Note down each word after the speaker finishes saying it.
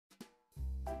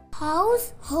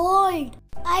Household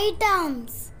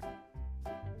items.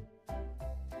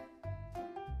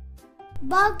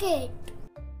 Bucket,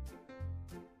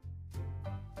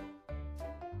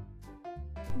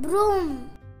 broom,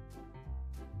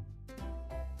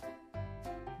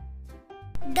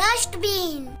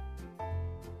 dustbin,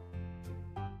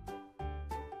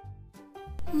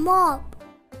 mop,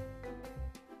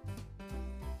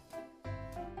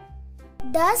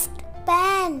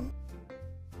 dustpan,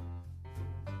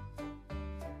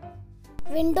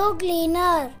 window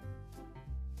cleaner,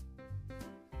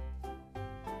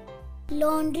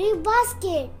 laundry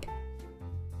basket,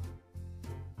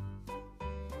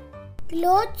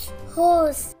 clothes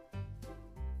hose,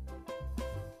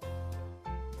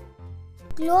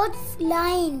 clothes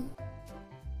line,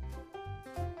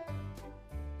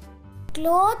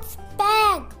 clothes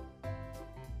peg,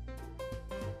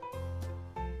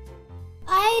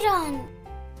 iron,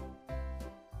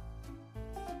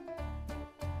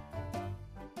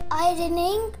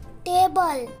 ironing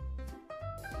table,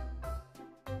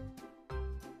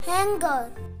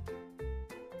 hanger,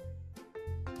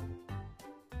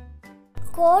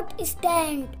 coat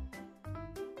stand,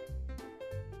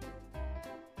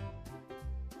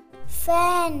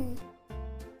 fan,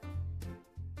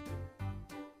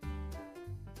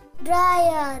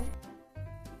 dryer,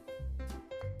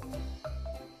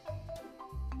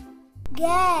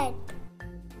 gate,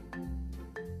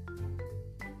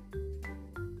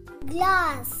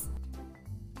 glass,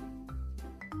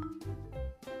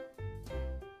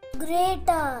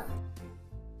 grater,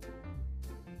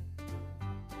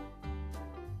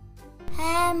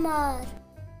 hammer,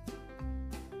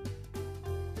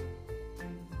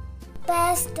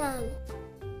 pestle,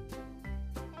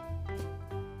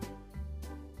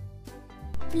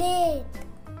 plate,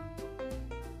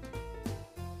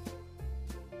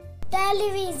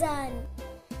 television,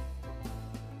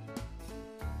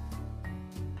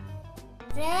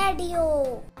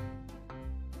 radio,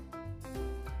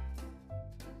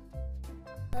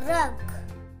 rug,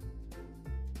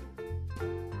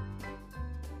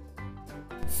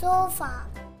 sofa,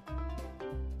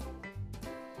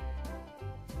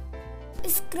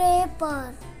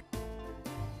 scraper,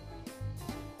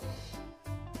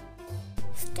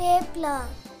 stapler,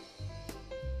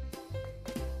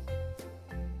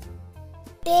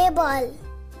 table,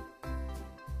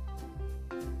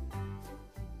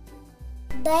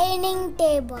 dining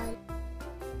table,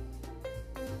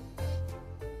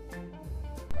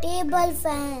 table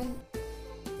fan,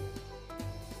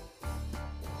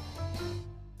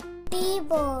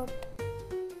 teapot,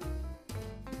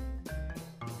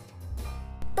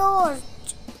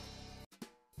 torch,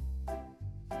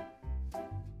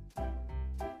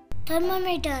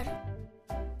 thermometer,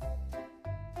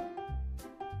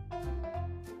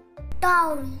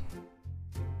 towel,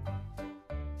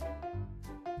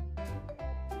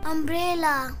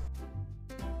 umbrella,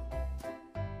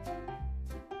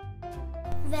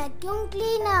 vacuum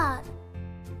cleaner,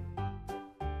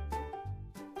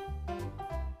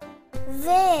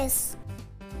 vase,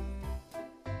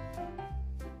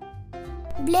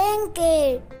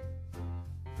 blanket,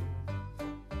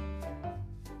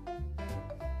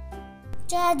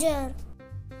 charger,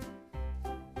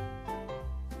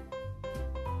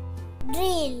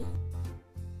 drill,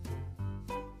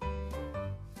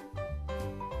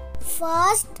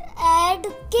 first aid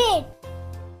kit,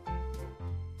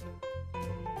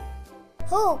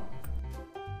 hook,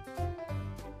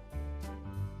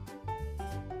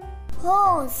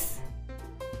 hose,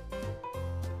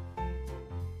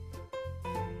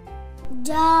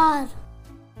 jar,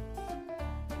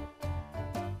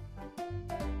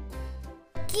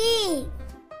 key,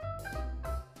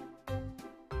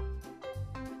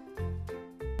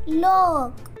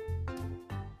 lock,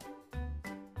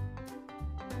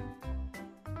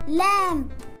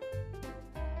 lamp,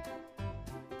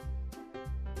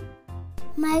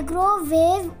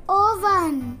 microwave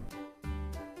oven,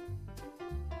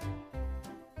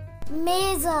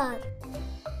 measure,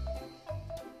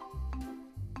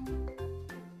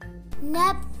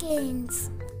 napkins,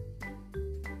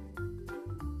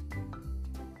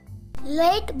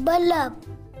 light bulb,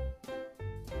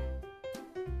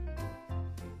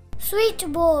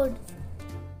 switchboard,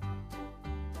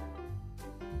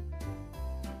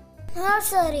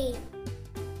 nursery,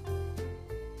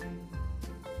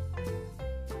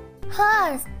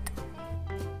 hearth,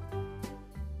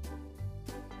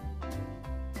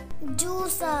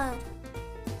 juicer,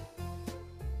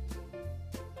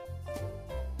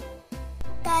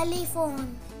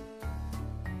 telephone,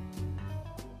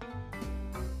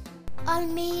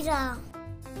 almirah,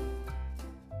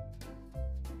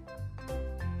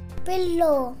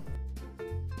 pillow,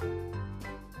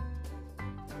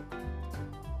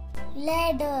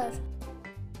 ladder,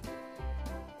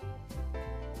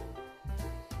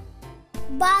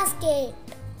 basket,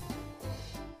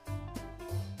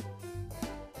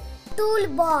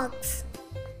 toolbox,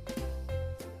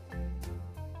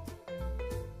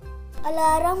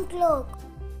 alarm clock,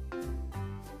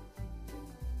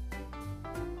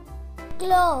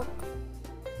 clock,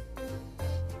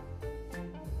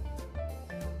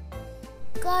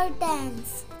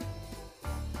 curtains,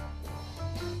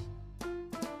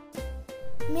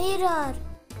 mirror,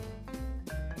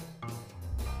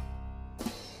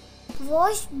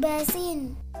 wash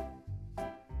basin,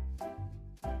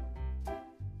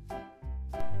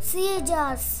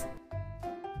 scissors,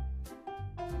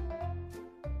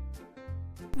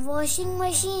 washing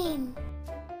machine,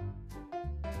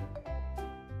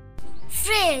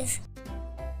 fridge,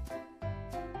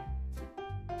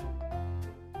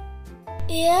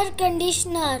 air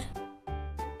conditioner.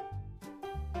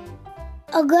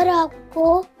 अगर आपको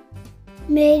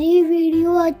मेरी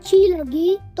video अच्छी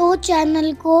लगी तो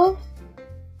channel को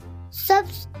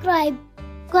subscribe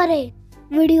करें,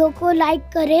 video को like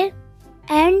करें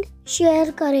एंड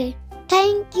शेयर करें।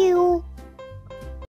 Thank you.